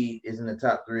Embiid is in the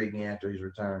top 3 again after his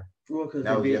return. Well, because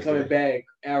Embiid coming back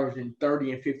averaging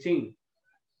 30 and 15.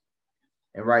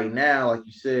 And right now, like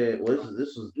you said,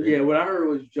 this was what I heard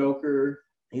was Joker.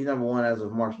 He's number 1 as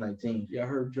of March 19th. Yeah, I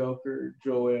heard Joker,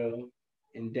 Joel,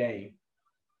 and Dame.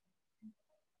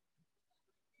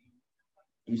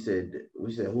 We said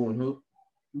who and who?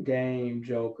 Dame,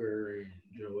 Joker, and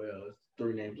Joel. It's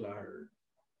 3 names I heard.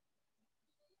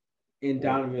 And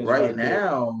Donovan. Right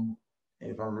now,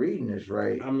 if I'm reading this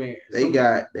right, I mean they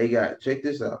got check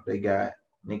this out. They got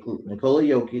Nikola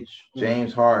Jokic,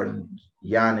 James Harden,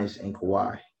 Giannis, and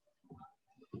Kawhi.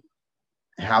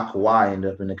 How Kawhi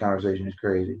ended up in the conversation is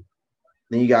crazy.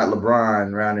 Then you got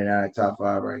LeBron rounding out at top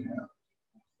 5 right now.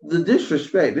 The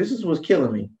disrespect. This is what's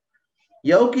killing me.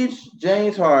 Jokic,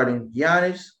 James Harden,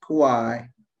 Giannis, Kawhi,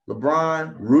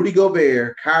 LeBron, Rudy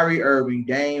Gobert, Kyrie Irving,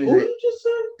 Dame. Who you just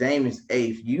said? Dame is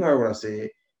 8th. You heard what I said.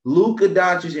 Luka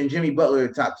Doncic and Jimmy Butler are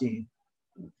top 10.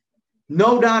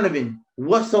 No Donovan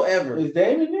whatsoever. Is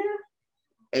Dame in there?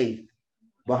 8th.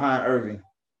 Behind Irving.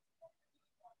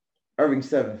 Irving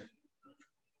 7th.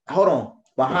 Hold on.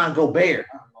 Behind Gobert.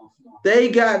 They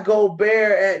got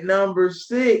Gobert at number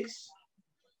 6.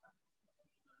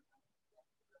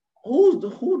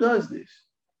 Who does this?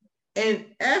 And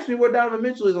ask me where Donovan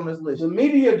Mitchell is on this list. The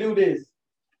media do this.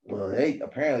 Well, they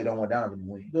apparently don't want Donovan to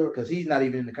win because he's not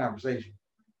even in the conversation.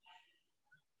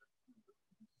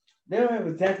 They don't have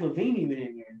a Zach LaVine even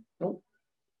in there. Nope.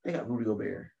 They got Rudy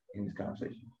Gobert in this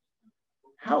conversation.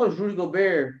 How is Rudy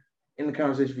Gobert in the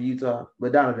conversation for Utah,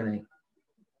 but Donovan ain't?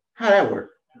 How that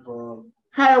work?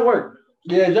 How that work?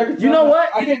 Yeah, you know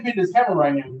what? I can't beat this camera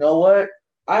right now. You know what?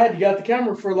 I had to get the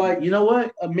camera for like, you know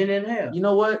what, a minute and a half. You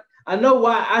know what? I know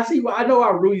why. I know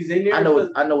why Rudy's in there. I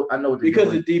know.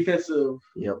 Because of defensive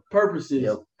purposes.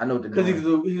 Yep. I know because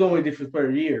he's only defensive player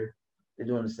of the year. They're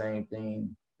doing the same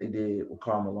thing they did with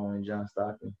Karl Malone and John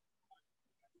Stockton.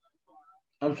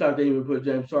 I'm shocked they even put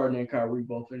James Harden and Kyrie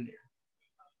both in there.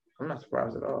 I'm not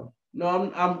surprised at all. No,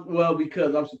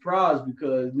 I'm surprised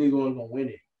because neither one's gonna win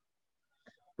it.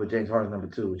 But James Harden's number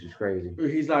 2, which is crazy.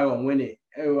 He's not gonna win it.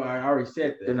 I already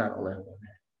said that. They're not gonna let him win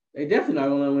that. They definitely not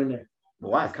gonna let him win that. But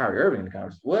why is Kyrie Irving in the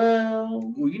conversation?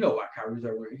 Well, you know why Kyrie's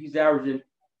over. He's averaging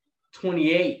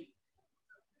 28.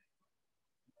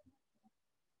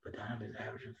 But Donovan's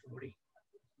averaging 40.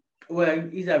 Well,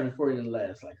 he's averaging 40 in the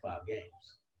last 5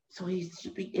 games. So he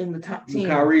should be in the top 10.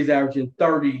 Kyrie's averaging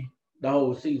 30 the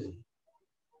whole season.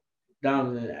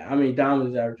 Donovan's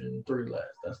averaging 3 less.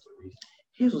 That's the reason.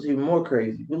 Here's what's even more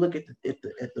crazy. We look at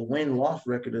the win-loss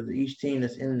record of each team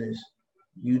that's in this.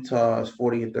 Utah is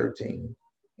 40-13.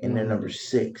 And they're number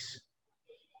 6.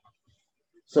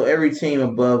 So every team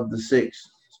above the 6th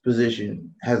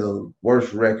position has a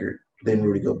worse record than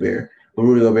Rudy Gobert. But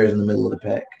Rudy Gobert is in the middle of the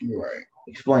pack. Right.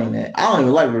 Explain that. I don't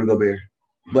even like Rudy Gobert.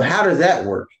 But how does that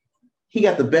work? He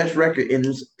got the best record in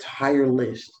this entire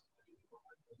list.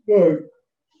 Right.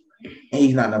 And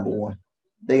he's not number 1.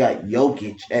 They got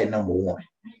Jokic at number 1.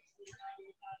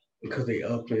 Because they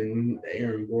up in the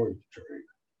Aaron Gordon trade.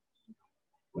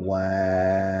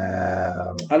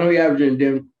 Wow. I know he averaging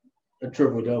them a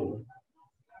triple-double.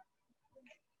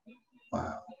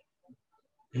 Wow.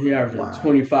 He averaging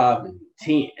 25 and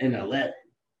 10 and 11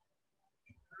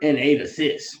 and 8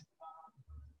 assists.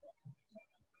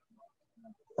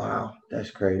 Wow,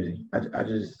 that's crazy. I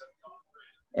just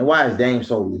and why is Dame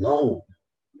so low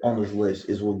on this list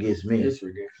is what gets me. It's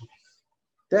ridiculous.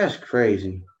 That's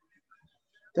crazy.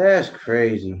 That's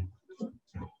crazy.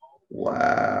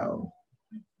 Wow.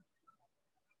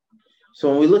 So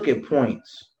when we look at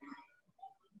points,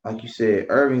 like you said,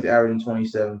 Irving's averaging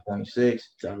 27.6.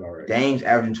 Right. Dame's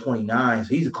averaging 29. So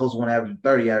he's the closest one averaging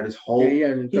 30 out of this whole.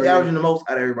 Yeah, he's averaging the most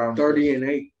out of everybody. 30 and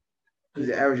 8. He's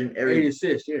averaging 8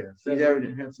 assists, yeah. He's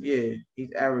averaging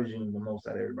the most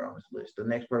out of everybody on this list. The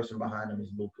next person behind him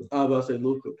is Luka. I was about to say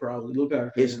Luka, probably.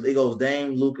 It goes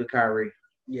Dame, Luka, Kyrie.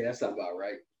 Yeah, that's not about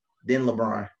right. Then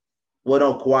LeBron. Well,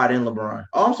 no, Kawhi, then LeBron.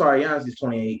 Oh, I'm sorry. Giannis is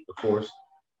 28, of course.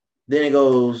 Then it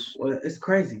goes. Well, it's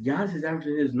crazy. Giannis is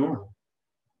averaging his normal.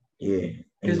 Yeah.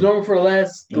 His normal for the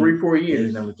last 3-4 years.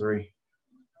 He's number 3.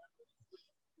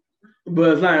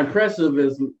 But it's not impressive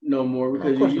as no more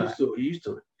because you're used to it. You're used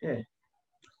to it. Yeah.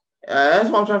 That's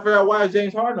why I'm trying to figure out why is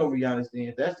James Harden over Giannis then,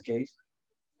 if that's the case.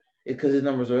 It's because his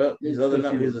numbers are up. His other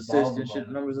numbers, his assists and shit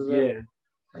numbers is up. Yeah.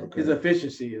 Okay. His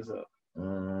efficiency is up.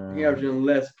 He's averaging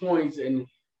less points and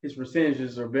his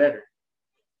percentages are better.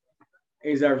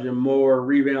 He's averaging more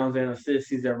rebounds and assists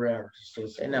he's ever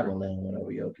averaged. They're not going to let him win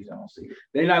over Jokic. I don't see it.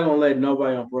 They're not going to let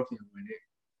nobody on Brooklyn win it.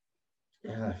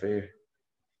 That's not fair.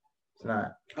 It's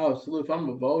not. Oh, so if I'm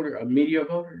a media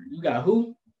voter, you got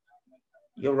who?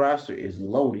 Your roster is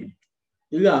loaded.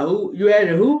 You got who? You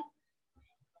added who?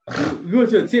 You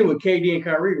went to a team with KD and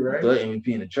Kyrie, right? But MVP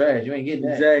in the trash. You ain't getting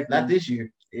that. Exactly. Not this year.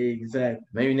 Exactly.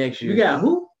 Maybe next year. You got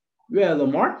who? You got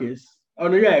LaMarcus. Oh,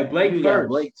 no, you had Blake first. Got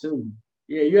Blake, too.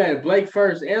 Yeah, you had Blake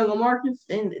first and LaMarcus.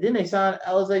 And then they signed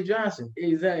Alizé Johnson.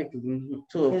 Exactly.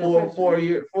 To a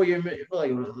four-year. Like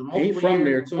he's from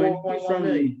there, too. He's from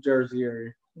the Jersey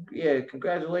area. Yeah,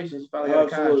 congratulations. Finally got a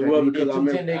contract. Well, he did two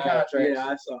 10-day contracts. Yeah,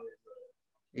 I saw it.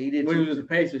 He did. When he was the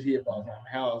Pacers, he had bought a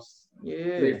house.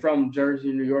 Yeah. They from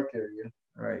Jersey, New York area.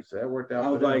 Right, so that worked out. I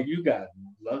was like, you got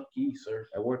lucky, sir.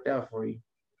 That worked out for you.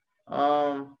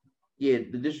 Yeah,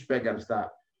 the disrespect got to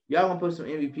stop. Y'all gonna put some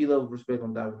MVP level respect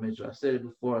on Donovan Mitchell. I said it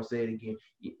before. I say it again.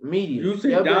 Media. You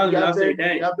say Donovan, I say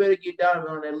Dame. Y'all better get Donovan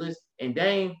on that list. And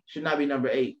Dame should not be number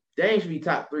 8. Dame should be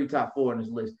top 3, top 4 on this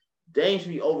list. Dame should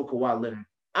be over Kawhi Leonard.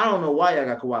 I don't know why y'all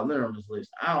got Kawhi Leonard on this list.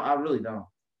 I really don't.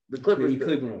 The Clippers.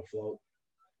 Cleveland on float.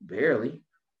 Barely.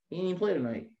 He didn't even play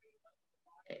tonight.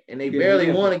 And they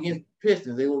barely won against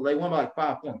Pistons. They won by like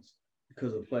 5 points.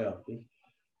 Because of playoff.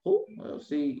 Who? Well,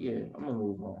 see, yeah, I'm going to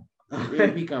move on. The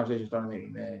MVP conversation starting to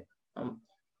make me mad.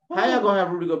 How y'all going to have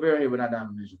Rudy Gobert here but not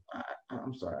Donovan Mitchell?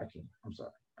 I'm sorry. I can't. I'm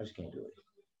sorry. I just can't do it.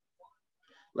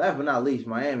 Last but not least,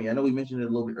 Miami. I know we mentioned it a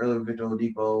little bit earlier with Victor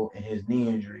Oladipo and his knee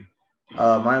injury.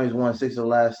 Miami's won 6 of the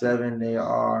last 7. They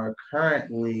are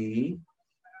currently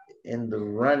in the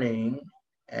running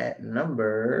at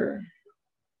number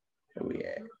 – where we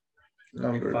at?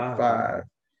 Number 5.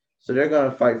 So they're going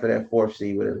to fight for that 4th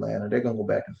seed with Atlanta. They're going to go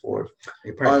back and forth.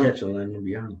 They probably catch Atlanta, to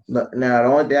be honest. Now, the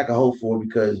only thing I can hope for,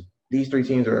 because these 3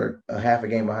 teams are a half a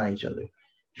game behind each other.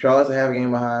 Charlotte's a half a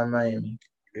game behind Miami.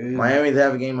 Miami's a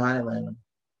half a game behind Atlanta.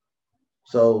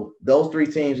 So those 3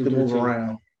 teams could move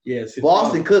around. Yes.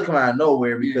 Boston could come out of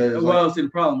nowhere because the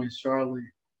problem is Charlotte.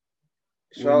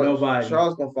 Charlotte's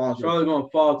gonna fall. Charlotte's gonna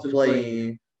fall to the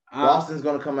play. Boston's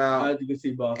gonna come out. You can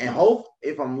see Boston. And hope,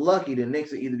 if I'm lucky, the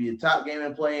Knicks will either be a top game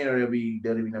in playing or they'll be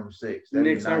number 6. The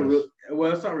Knicks are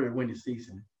it's not really a winning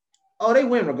season. Oh, they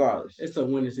win regardless. It's a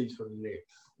winning season for the Knicks.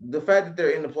 The fact that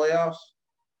they're in the playoffs,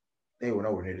 they went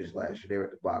over there this last year. They were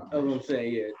at the bottom. That's what I'm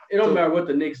saying. Yeah, it don't matter what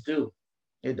the Knicks do.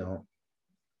 It don't.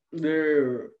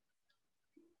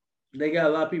 They got a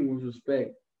lot of people with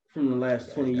respect from the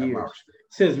last 20 years.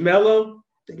 Since Melo,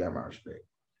 they got my respect.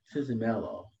 Since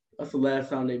Melo, that's the last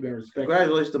time they've been respected.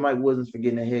 Congratulations to Mike Woodson for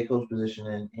getting a head coach position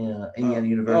in Indiana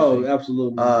University. Oh,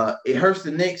 absolutely. It hurts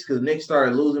the Knicks because the Knicks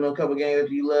started losing a couple games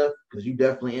after you left because you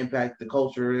definitely impact the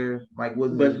culture there, Mike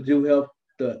Woodson. But it do help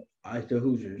the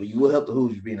Hoosiers. But you will help the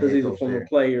Hoosiers being a head coach. Because he's a former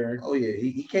player. Oh yeah,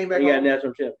 he came back. He got a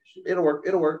national championship. It'll work.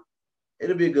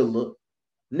 It'll be a good look.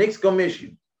 Knicks gonna miss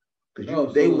you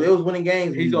because they was winning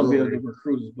games. He's gonna be able to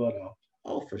recruit his butt off.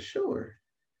 Oh, for sure.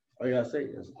 All you gotta say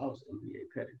is I was NBA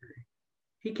pedigree.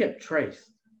 He kept Trace.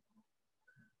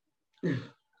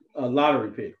 A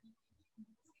lottery pick.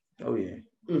 Oh yeah.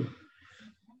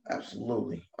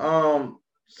 Absolutely.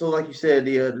 So like you said,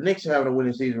 the Knicks are having a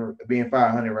winning season, being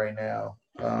 500 right now.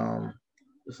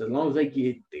 As long as they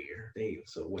get there,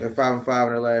 they're 5-5 in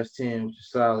their last 10, which is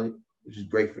solid, which is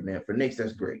great for them. For Knicks,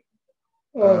 that's great.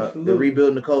 They're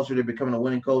rebuilding the culture. They're becoming a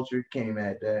winning culture. Can't even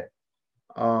add that.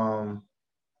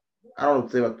 I don't know what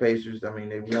to say about the Pacers. I mean,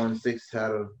 they've won 6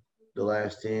 out of the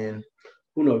last 10.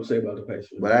 Who knows what to say about the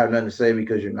Pacers? But I have nothing to say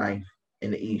because you're 9th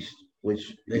in the East,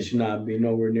 which they should not be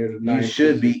nowhere near the 9th. You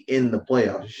should be in the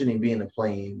playoffs. You shouldn't even be in the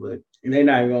play-in, but they're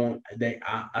not going.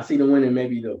 I see them winning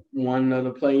maybe the one of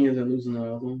the play-ins and losing the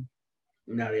other one.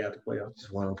 Now they have to playoffs.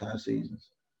 It's one of those kind of seasons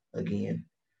again.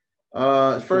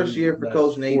 First year for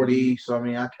Coach AD, so I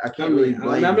mean, I can't really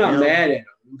blame him. I'm not mad at him.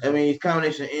 I mean, it's a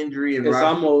combination of injury and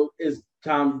it's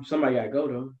time somebody got to go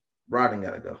though. Brogdon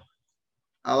got to go.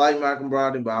 I like Malcolm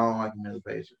Brogdon, but I don't like him as a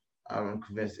Pacer. I'm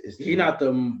convinced he's not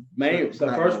the main. The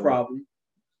first problem.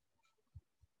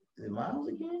 Is it Miles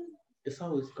again? It's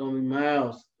always gonna be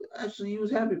Miles. Actually, you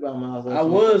was happy about Miles.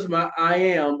 I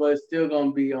am, but it's still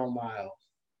gonna be on Miles.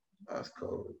 That's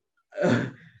cold.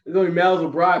 It's gonna be Miles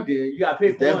or Brogdon. You got to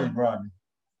pick one. Definitely Brogdon.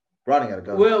 Brogdon got to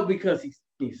go. Well, because he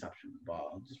needs to stop shooting the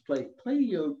ball. Just play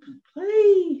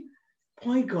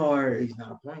point guard. He's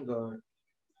not a point guard.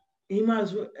 He might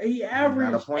as well. He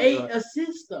averaged 8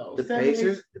 assists though. The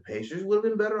Pacers would have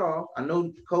been better off. I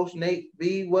know Coach Nate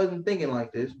B wasn't thinking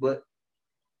like this, but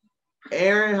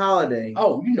Aaron Holiday.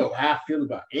 Oh, you know how I feel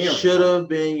about Aaron. Should have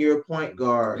been your point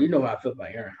guard. You know how I feel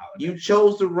about Aaron Holiday. You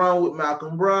chose to run with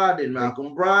Malcolm Brogdon.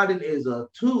 Malcolm Brogdon is a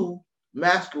 2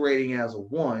 masquerading as a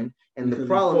 1, and because the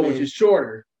problem is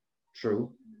shorter.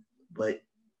 True, but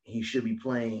he should be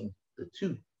playing the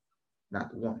 2, not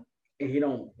the 1. And he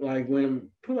don't like when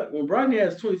Brogdon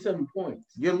has 27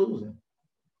 points. You're losing,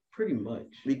 pretty much,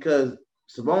 because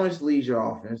Sabonis leads your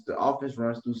offense. The offense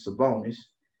runs through Sabonis,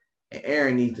 and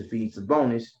Aaron needs to feed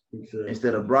Sabonis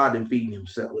instead of Brogdon feeding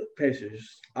himself.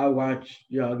 Pacers. I watched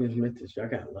y'all against Memphis. Y'all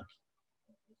got lucky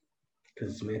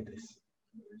because it's Memphis.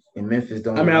 And Memphis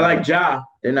don't. I mean, I like Ja.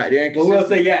 They're inconsistent. But who else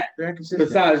they got? They're inconsistent.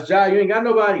 Besides Ja, you ain't got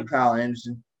nobody. Kyle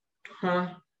Anderson. Huh?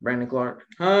 Brandon Clark.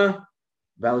 Huh?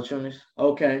 Valanciunas.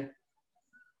 Okay.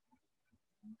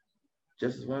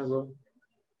 Justice Winslow.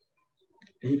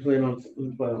 He played on.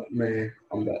 Man,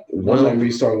 I'm about to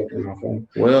restart looking at my phone.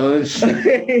 Well,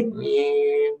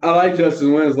 I like Justice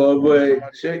Winslow,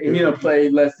 but he done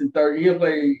played less than 30. He'll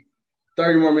play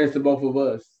 30 more minutes than both of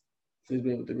us since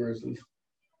being with the Grizzlies.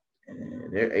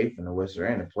 And they're 8th in the West. They're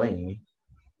in the play-in.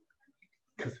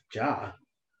 Because of Ja.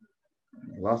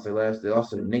 They lost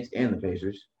to the Knicks and the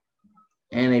Pacers.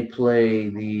 And they play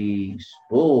the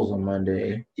Bulls on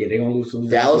Monday. Yeah, they're going to lose some.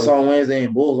 Dallas on Wednesday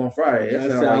and Bulls on Friday. That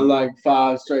sounds like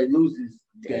 5 straight loses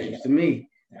games to me.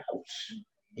 Ouch.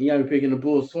 And you got to be picking the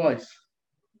Bulls twice.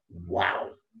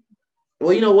 Wow.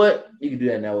 Well, you know what? You can do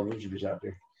that now with Vucevic out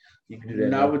there. You can do that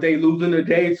now. But they losing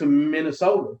today to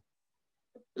Minnesota.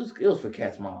 It was for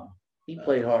Cat's mom. He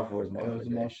played hard for his mom. It was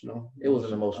emotional. It was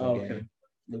an emotional game.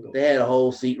 They had a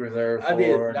whole seat reserved for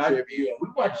him. We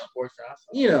watched sports.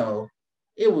 You know.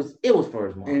 It was for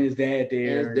his mom. And his dad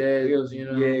there. And his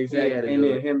dad, yeah, exactly. And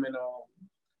then him and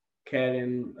Kat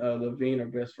and Levine are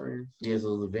best friends. Yeah,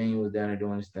 so Levine was down there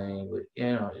doing his thing, but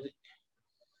you know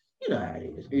how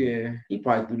it is. Yeah. He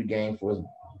probably threw the game for his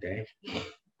dad.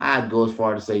 I'd go as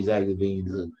far to say Zach Levine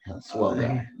is a swell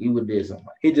guy. He would do something.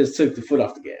 He just took the foot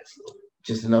off the gas.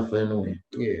 Just enough for him to win.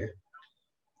 Yeah.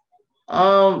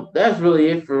 That's really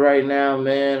it for right now,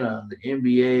 man. The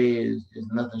NBA is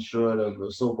nothing short of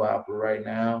a soap opera right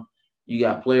now. You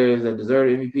got players that deserve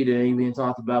MVP that ain't being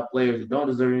talked about, players that don't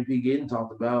deserve MVP getting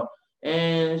talked about,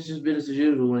 and it's just business as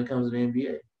usual when it comes to the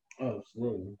NBA. Oh,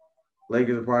 absolutely.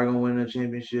 Lakers are probably gonna win the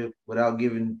championship without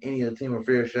giving any other team a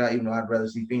fair shot. Even though I'd rather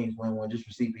see Phoenix win one just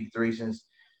for CP3, since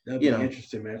that'd be an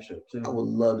interesting matchup too. I would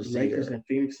love to see Lakers and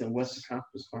Phoenix and Western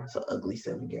Conference Finals. It's an ugly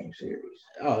 7-game series.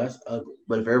 Oh, that's ugly.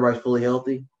 But if everybody's fully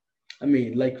healthy, I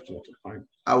mean, Lakers want to find.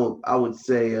 I would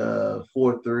say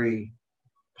 4-3,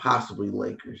 possibly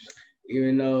Lakers.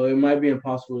 Even though it might be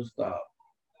impossible to stop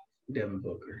Devin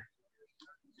Booker.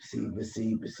 See,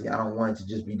 I don't want it to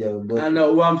just be Devin Booker. I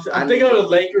know. Well, I'm thinking of the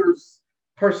Lakers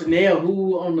personnel.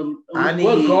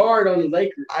 What guard on the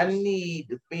Lakers? I need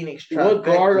the Phoenix. What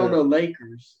guard on the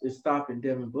Lakers is stopping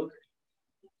Devin Booker?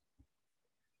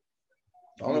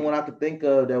 The only one I could think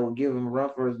of that would give him a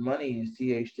run for his money is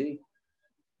THT.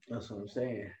 That's what I'm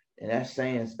saying. And that's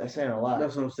saying a lot.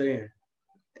 That's what I'm saying.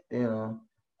 You know,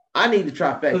 I need the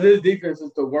trifecta. Because his defense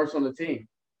is the worst on the team.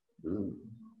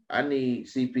 I need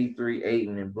CP3,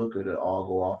 Ayton, and Booker to all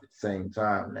go off at the same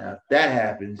time. Now, if that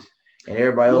happens and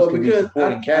everybody else can be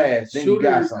supporting cast, then you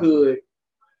got something.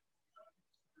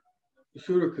 The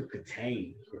shooter could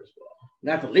contain Chris Paul.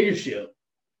 Not the leadership,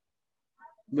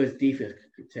 but his defense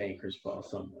could contain Chris Paul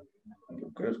somewhat.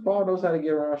 Chris Paul knows how to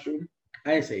get around shooter.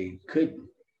 I didn't say he couldn't.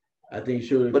 I think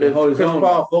shooter. But if Chris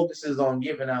Paul focuses on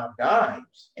giving out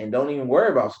dimes and don't even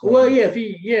worry about scoring. Well, yeah,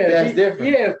 that's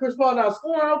different. Yeah, if Chris Paul not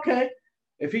scoring, okay.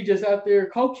 If he just out there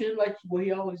coaching like what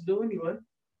he always do anyway.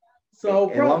 So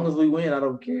as long as we win, I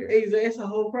don't care. It's a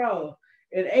whole problem.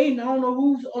 And Aiden, I don't know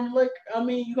who's on the I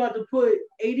mean, you got to put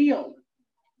AD on.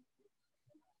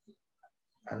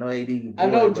 I know AD. I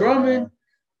know Drummond.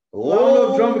 I don't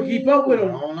know if Drummond keep up with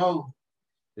him. I don't know.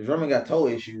 The Drummond got toe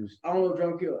issues. I don't know if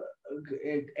Drummond keep up.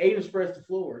 And Aiden spreads the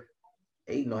floor.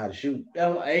 Aiden know how to shoot.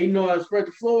 Aiden know how to spread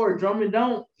the floor. Drummond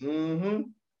don't. Mm-hmm.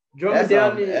 Drummond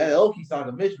down there. Oki's on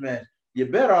the mismatch. You're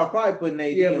better off probably putting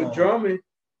AD on. But Drummond,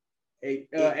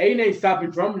 Aiden ain't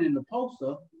stopping Drummond in the post,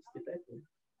 though.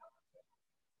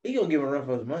 He gonna give him a run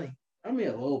for his money. I mean,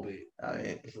 a little bit. I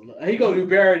mean, he gonna do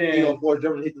better than. He gonna force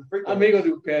Drummond to hit the free throw. I mean, he gonna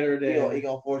do better than. He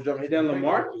gonna force Drummond to hit the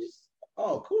Lamar.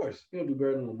 Oh, of course. He gonna do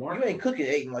better than Lamar. You ain't cooking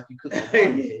Aiden like you cooking.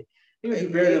 He gonna do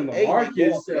better than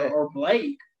LaMarcus or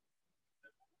Blake.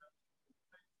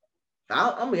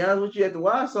 I'll be honest with you. At the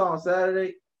what I saw on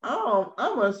Saturday, I'm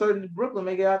uncertain if Brooklyn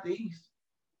may get out the East.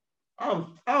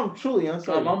 I'm truly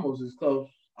uncertain. I'm almost as close.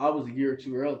 I was a year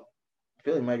too early.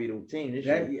 Philly might be the team this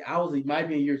year. Might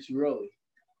be a year too early.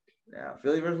 Now,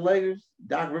 Philly versus Lakers,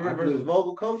 Doc Rivers versus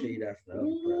Vogel coaching. That's the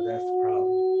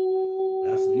problem.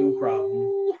 That's a new problem.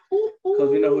 Because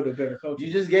we know who the better coach is.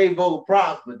 You just gave Vogel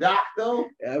props, but Doc, though?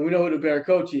 Yeah, we know who the better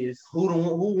coach is. Who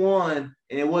won,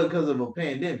 and it wasn't because of a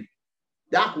pandemic.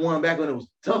 Doc won back when it was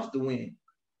tough to win.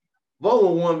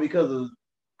 Vogel won because of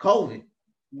COVID.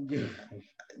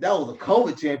 That was a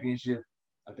COVID championship.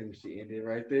 I think we should end it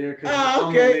right there.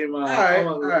 Okay. All right.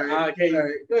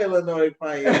 Go ahead, let know they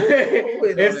find you.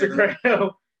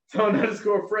 Instagram,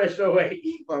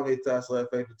 Tone_fresh08. Follow me at Facebook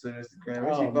to Instagram.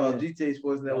 Make sure you follow GTA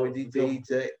Sports Network, GTA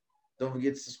Tech. Don't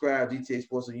forget to subscribe, GTA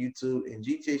Sports on YouTube and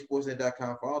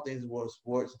GTASportsNet.com for all things in the world of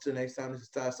sports. Until next time, this is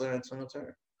Ty Slater and Antonio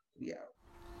Turner. We out.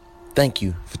 Thank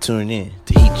you for tuning in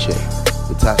to Heat Check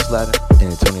with Ty Slater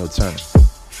and Antonio Turner.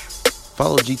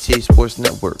 Follow GTA Sports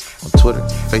Network on Twitter,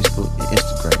 Facebook, and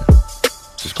Instagram.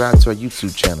 Subscribe to our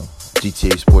YouTube channel,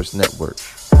 GTA Sports Network.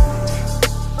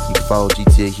 You can follow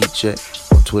GTA Heat Check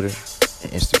on Twitter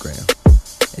and Instagram.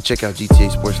 And check out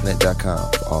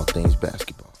GTASportsNet.com for all things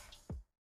basketball.